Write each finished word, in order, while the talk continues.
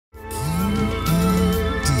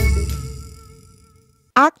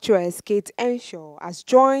Actress Kate Henshaw has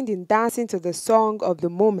joined in dancing to the song of the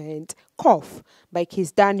moment, Cough, by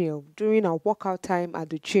Kizz during her workout time at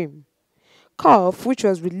the gym. Cough, which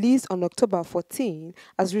was released on October 14,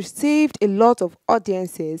 has received a lot of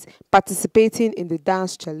audiences participating in the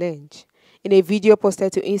dance challenge. In a video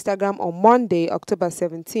posted to Instagram on Monday, October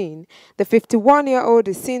 17, the 51-year-old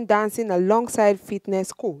is seen dancing alongside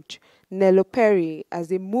fitness coach Nello Perry as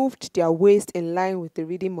they moved their waist in line with the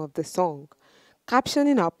rhythm of the song.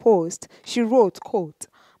 Captioning her post, she wrote, quote,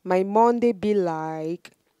 "My Monday be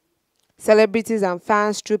like..." Celebrities and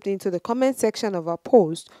fans trooped into the comment section of her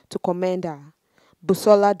post to commend her.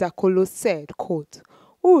 Busola Dakolo said, quote,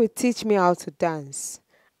 "Who will teach me how to dance?"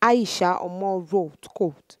 Aisha Omar wrote,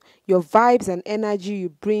 quote, "Your vibes and energy you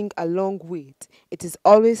bring along with. It is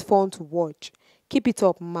always fun to watch. Keep it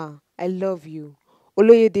up, ma. I love you."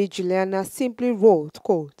 Oloyede Juliana simply wrote,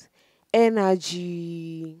 quote,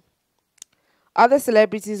 "Energy." Other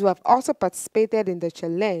celebrities who have also participated in the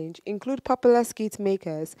challenge include popular skit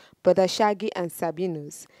makers Brother Shaggy and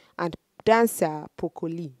Sabinus and dancer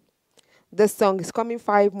Pokoli. This song is coming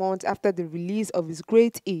 5 months after the release of his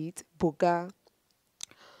great hit, Boga.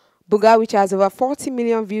 Boga, which has over 40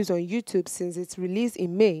 million views on YouTube since its release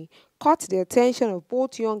in May, caught the attention of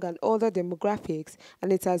both young and older demographics,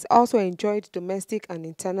 and it has also enjoyed domestic and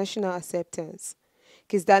international acceptance.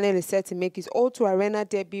 Kizz is set to make his O2 Arena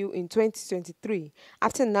debut in 2023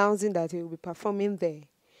 after announcing that he will be performing there.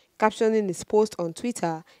 Captioning his post on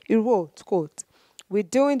Twitter, he wrote, quote, "We're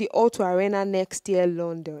doing the O2 Arena next year,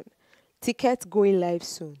 London. Tickets going live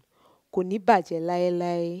soon. Kò ní bàjẹ́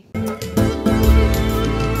láéláé."